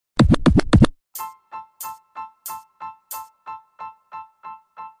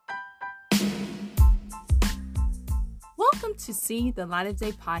Welcome to See the Light of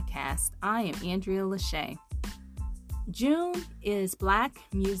Day podcast. I am Andrea Lachey. June is Black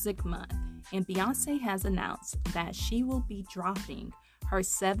Music Month, and Beyonce has announced that she will be dropping her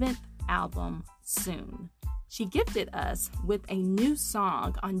 7th album soon. She gifted us with a new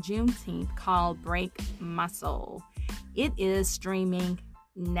song on Juneteenth called Break My Soul. It is streaming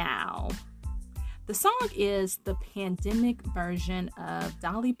now. The song is the pandemic version of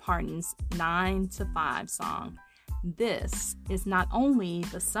Dolly Parton's 9 to 5 song. This is not only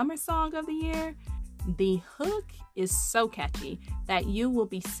the summer song of the year, the hook is so catchy that you will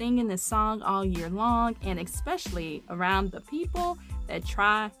be singing this song all year long, and especially around the people that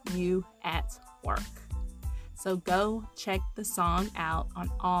try you at work. So go check the song out on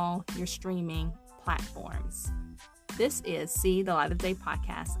all your streaming platforms. This is See the Light of Day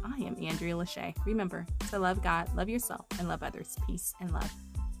podcast. I am Andrea Lachey. Remember to love God, love yourself, and love others. Peace and love.